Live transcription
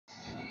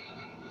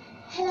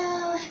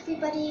Hello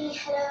everybody,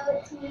 hello,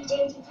 it's me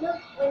JD Vlog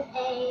with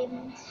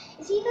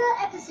it's either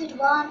episode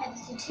 1,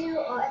 episode 2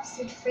 or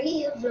episode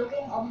 3 of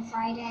vlogging on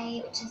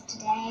Friday, which is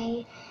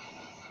today.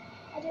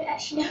 I don't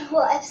actually know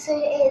what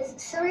episode it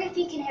is. Sorry if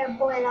you can hear a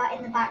boiler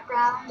in the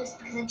background, just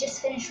because I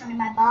just finished running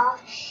my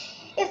bath.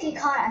 If you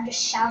can't, I'm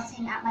just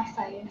shouting at my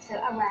phone for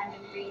a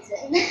random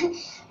reason.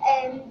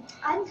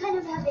 I'm kind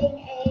of having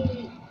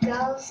a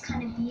girls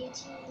kind of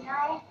beauty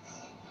night.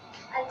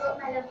 I got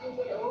my lovely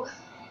little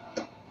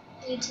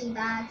beauty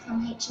bag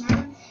from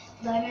H&M,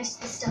 though most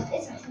of the stuff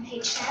isn't from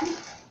H&M.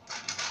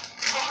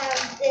 I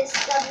have this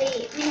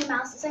lovely Minnie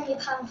Mouse. It's only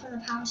 £1 from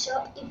the pound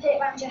shop. You put it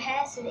around your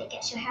hair so that it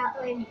gets your hair out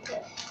the way when you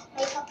put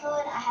makeup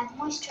on. I have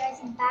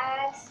moisturising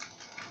bags.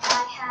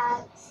 I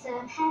have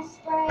some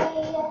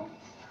hairspray.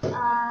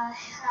 I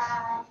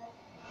have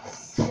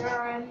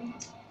some...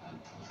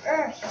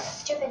 you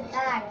stupid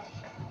bag.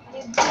 Why do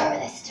you do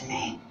this to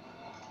me?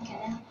 Okay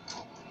then.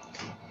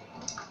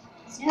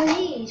 There's no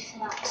need for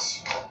that,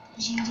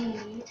 GD.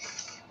 Okay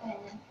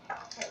then, there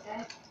we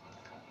go.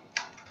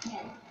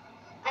 Okay.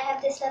 I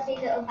have this lovely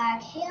little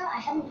bag here. I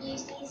haven't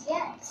used these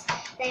yet.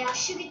 They are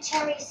sugar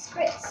cherry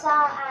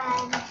spritzer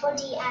and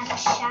body and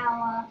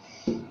shower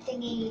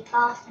thingy,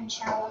 bath and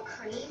shower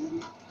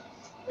cream.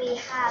 We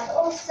have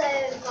also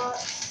got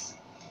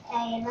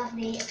a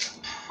lovely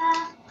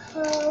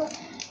purple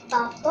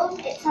bath bomb.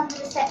 It's under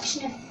the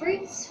section of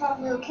fruits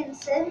from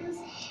Wilkinson's.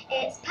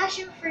 It's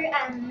passion fruit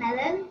and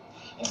melon.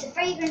 It's a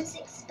fragrance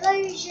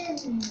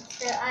explosion,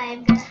 so I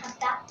am going to have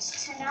that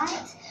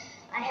tonight.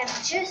 I have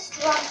just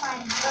run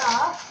my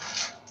bath,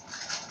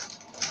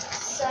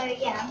 so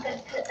yeah, I'm going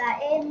to put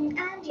that in,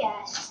 and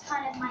yeah, it's just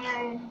kind of my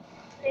own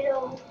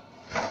little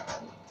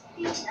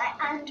beauty night.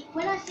 And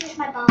when I finish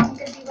my bath, I'm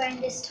going to be wearing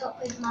this top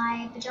with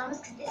my pyjamas,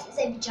 because this is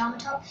a pyjama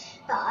top,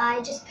 but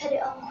I just put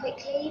it on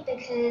quickly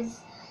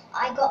because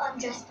I got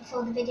undressed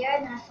before the video,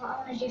 and then I thought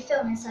I want to do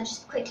filming, so I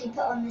just quickly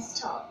put on this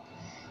top.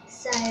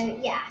 So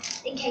yeah,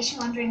 in case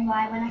you're wondering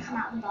why when I come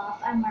out of the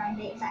bath I'm wearing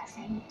the exact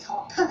same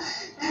top.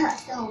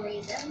 That's the whole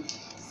reason.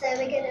 So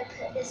we're going to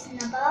put this in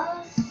the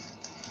bath.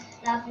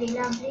 Lovely,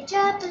 lovely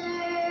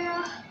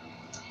jubbler.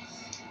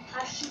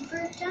 Passion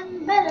fruit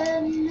and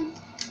melon.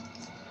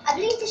 I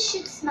believe this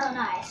should smell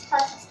nice,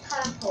 plus it's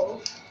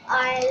purple.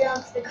 I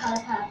love the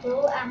colour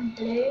purple and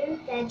blue,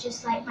 they're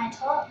just like my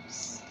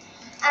tops.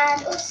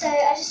 And also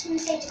I just want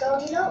to say to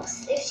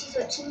Goldilocks, if she's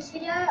watching this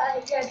video, I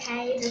hope you're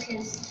okay,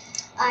 because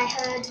I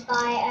heard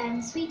by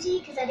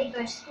Sweetie, because I didn't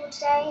go to school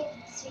today.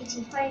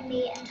 Sweetie phoned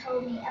me and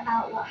told me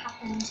about what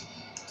happened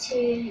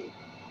to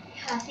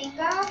her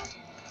finger,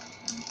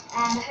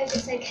 and I hope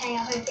it's okay. I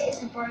hope it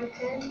isn't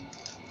broken.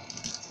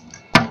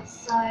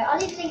 So I'll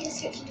leave a link in the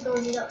description to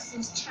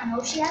Goldilocks'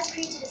 channel. She has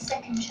created a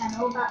second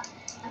channel, but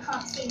I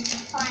can't seem to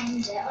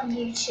find it on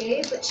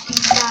YouTube, which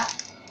means that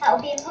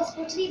will be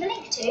impossible to leave a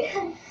link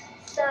to.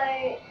 So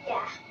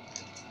yeah,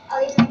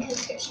 I'll leave a link in the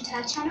description to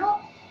her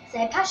channel.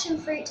 So passion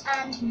fruit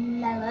and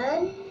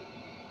melon.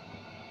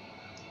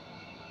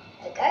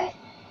 There we go.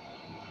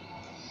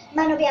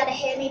 Might not be able to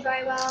hear me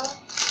very well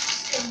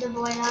because of the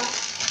boiler.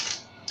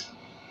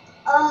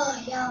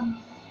 Oh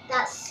yum,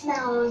 that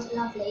smells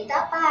lovely.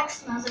 That bag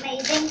smells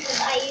amazing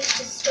because I used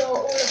to store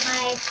all of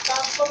my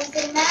bath bombs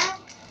in there,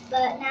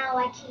 but now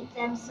I keep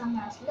them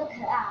somewhere else. Look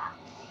at that.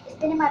 It's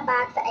been in my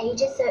bag for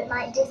ages, so it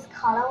might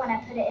discolour when I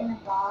put it in the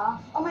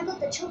bath. Oh my god,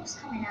 the chalk's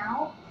coming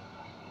out.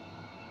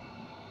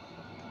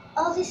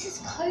 Oh, this is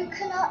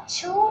coconut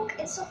chalk.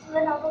 It's off of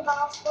another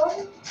bath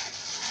bomb.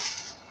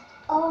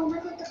 Oh my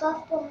god,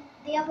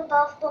 the other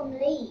bath bomb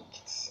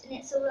leaked, and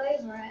it's all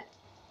over it.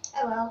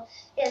 Oh well.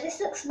 Yeah,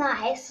 this looks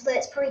nice, but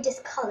it's probably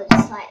discoloured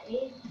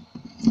slightly.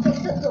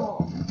 But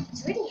look,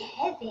 it's really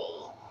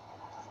heavy.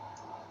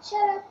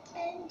 Shut up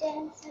and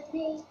dance with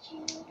me.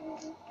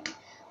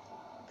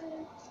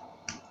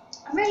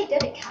 I'm really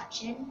good at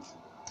catching.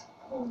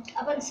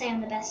 I wouldn't say I'm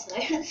the best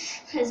though.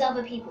 There's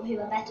other people who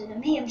are better than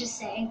me, I'm just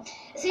saying.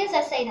 As soon as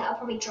I say that, I'll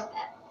probably drop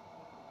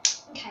it.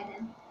 Okay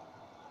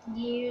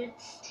then.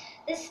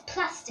 This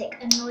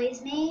plastic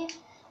annoys me.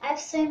 I have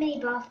so many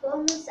bath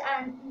bombs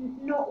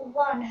and not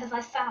one have I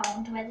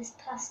found where this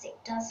plastic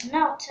does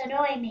not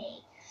annoy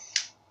me.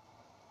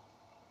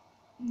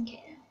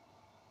 Okay then.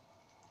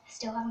 I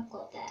still haven't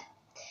got there.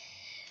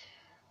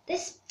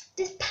 This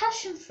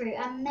passion fruit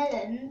and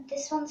melon,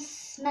 this one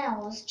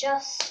smells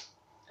just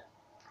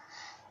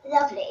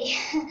lovely.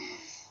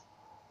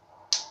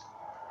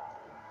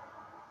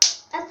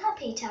 I'm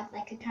happy to have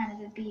like a kind of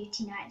a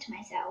beauty night to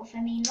myself.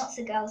 I mean, lots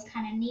of girls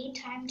kind of need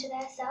time to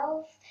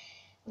themselves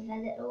with a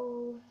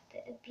little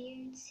bit of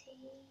beauty.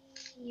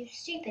 You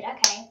stupid.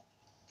 Okay,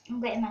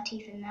 I'm getting my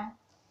teeth in there.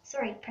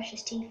 Sorry,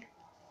 precious teeth.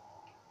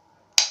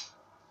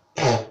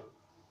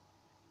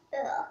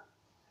 Ugh.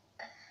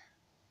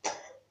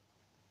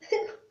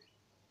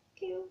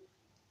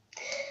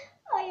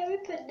 I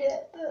opened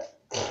it, but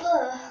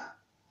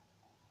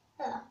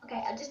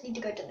okay, I just need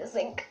to go to the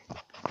sink.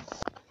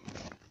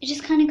 It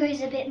just kind of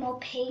goes a bit more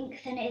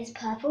pink than it is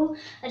purple.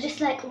 I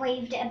just like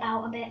waved it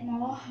about a bit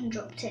more and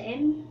dropped it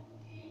in.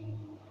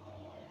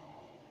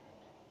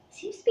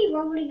 seems to be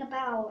rolling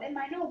about. It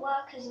might not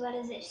work as well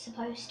as it's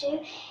supposed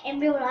to. In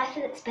real life,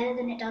 it looks better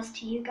than it does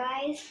to you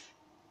guys.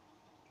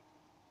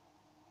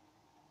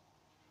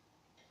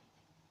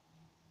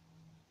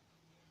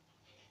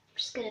 I'm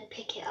just gonna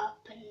pick it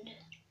up and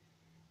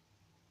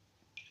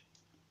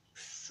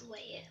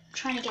sway it. I'm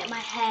trying to get my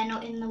hair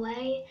not in the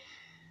way.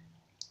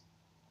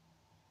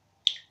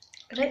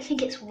 I don't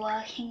think it's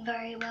working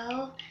very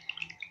well.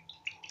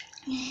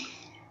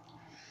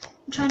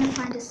 I'm trying to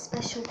find a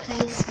special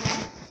place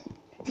where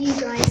you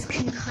guys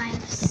can kind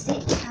of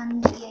sit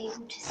and be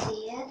able to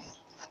see it.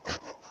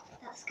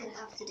 That's gonna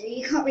have to do.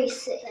 You can't really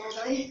sit there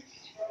though.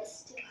 I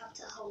still have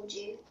to hold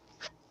you.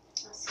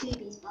 Oh,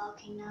 Scooby's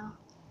barking now.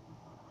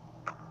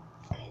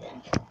 Okay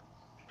then.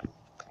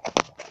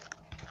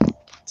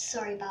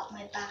 Sorry about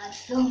my bad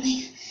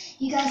filming.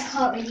 You guys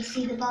can't really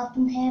see the bath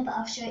from here, but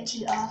I'll show it to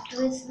you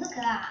afterwards. Look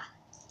at that.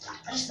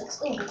 That just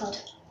looks, oh my god.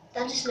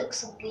 That just looks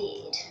so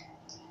weird.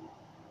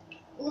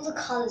 All the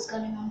colours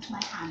going onto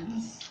my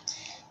hands.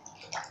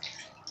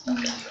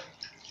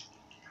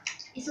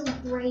 It's all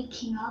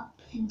breaking up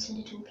into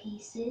little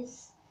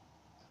pieces.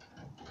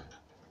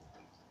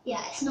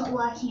 Yeah, it's not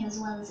working as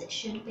well as it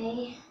should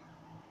be.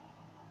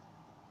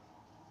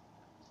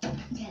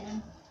 Okay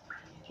then.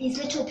 These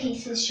little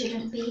pieces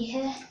shouldn't be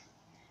here.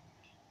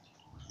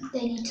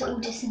 They need to all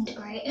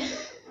disintegrate.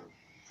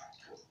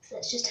 So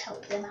let's just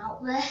help them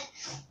out there.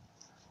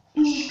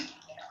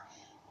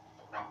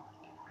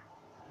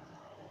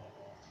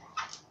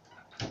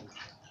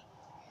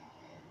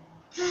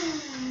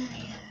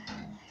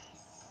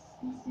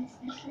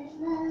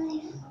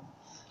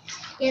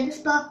 Yeah, this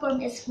bath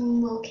bomb is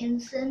from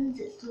Wilkinson's.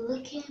 It's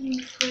looking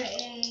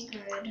pretty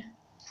good.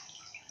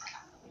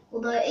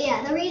 Although,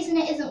 yeah, the reason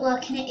it isn't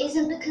working, it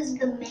isn't because of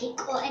the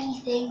make or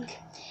anything.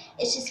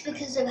 It's just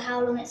because of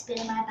how long it's been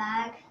in my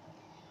bag.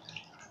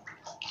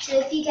 So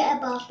if you get a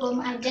bath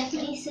bomb, I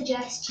definitely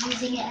suggest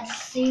using it as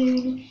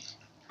soon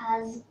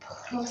as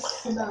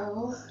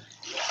possible.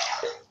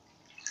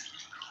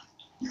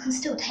 You can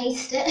still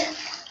taste it.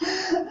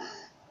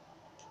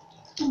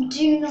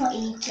 Do not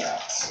eat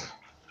it.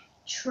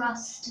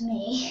 Trust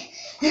me.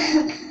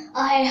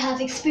 I have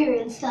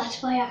experienced that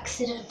by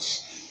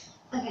accident.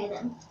 Okay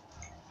then.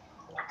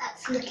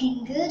 That's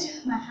looking good.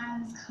 My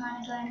hand's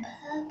kind of going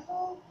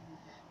purple.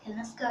 Okay,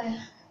 let's go.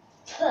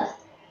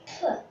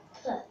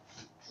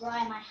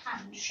 Dry my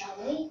hand, shall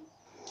we?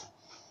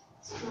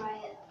 Let's dry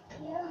it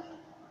here.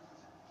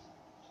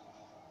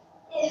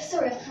 Yeah,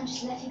 sorry if I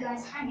just left you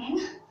guys hanging.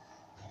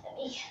 Let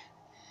me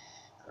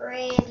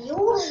grab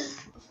you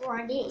before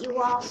I get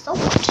you all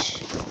soaked.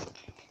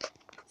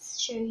 Let's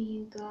show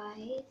you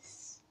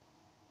guys.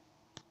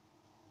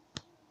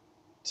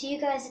 To you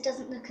guys, it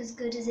doesn't look as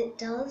good as it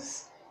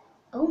does.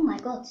 Oh my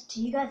god, to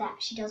you guys, it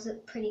actually does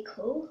look pretty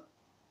cool.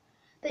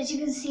 But as you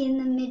can see in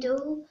the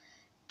middle,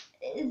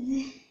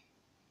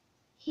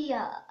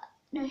 here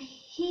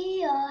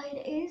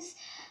it is.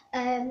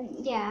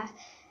 Yeah,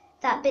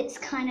 that bit's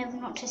kind of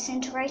not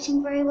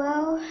disintegrating very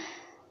well.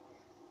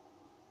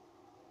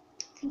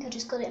 I think I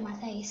just got it in my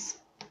face.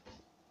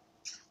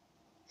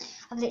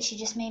 I've literally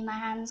just made my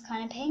hands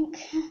kind of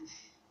pink.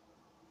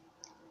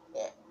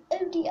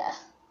 Oh dear.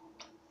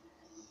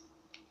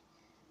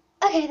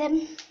 Okay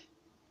then,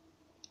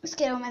 let's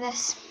get on with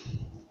this.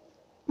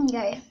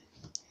 Go.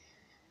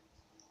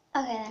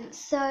 Okay then,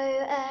 so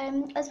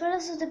as well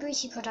as all the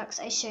beauty products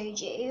I showed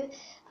you,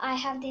 I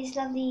have these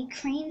lovely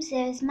creams.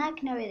 There's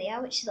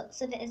Magnolia, which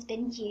lots of it has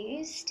been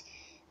used.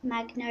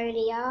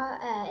 Magnolia,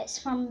 it's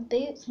from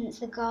Boots and it's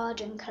the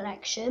Garden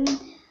collection.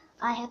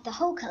 I have the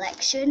whole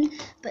collection,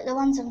 but the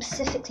ones I'm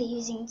specifically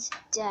using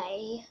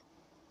today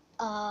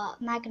are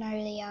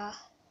Magnolia,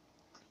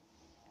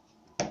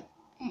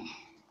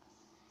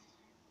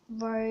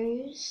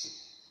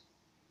 Rose,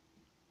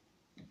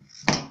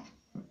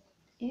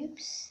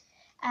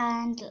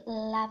 and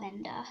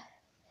Lavender.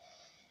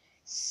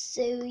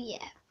 So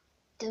yeah,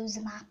 those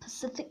are my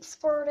Pacifics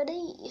for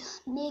today.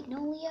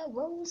 Magnolia,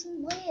 Rose,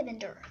 and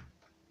Lavender.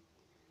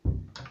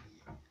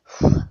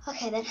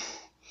 Okay then.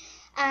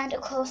 And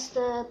of course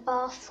the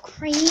bath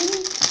cream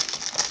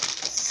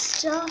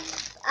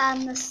stuff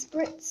and the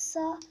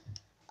spritzer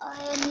I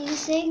am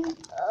using.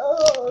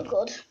 Oh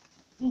god.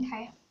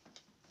 Okay.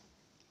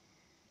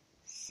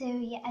 So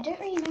yeah, I don't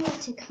really know where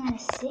to kind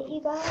of sit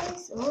you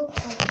guys. Oh,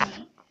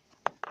 pardon me.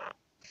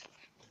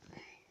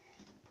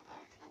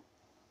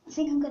 I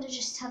think I'm gonna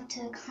just have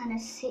to kind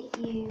of sit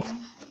you.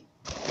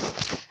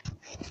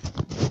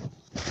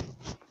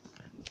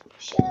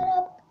 Shut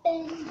up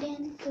and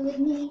dance with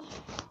me.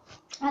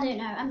 I don't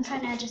know, I'm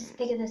trying to just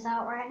figure this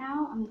out right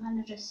now. I'm kind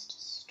of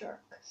just stuck.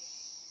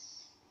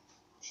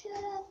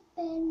 Shut up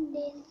and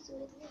dance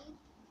with me.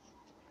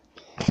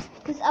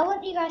 Because I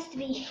want you guys to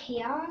be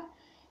here.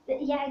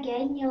 But yeah,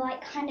 again, you're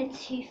like kind of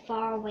too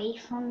far away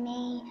from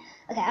me.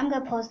 Okay, I'm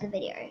gonna pause the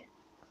video.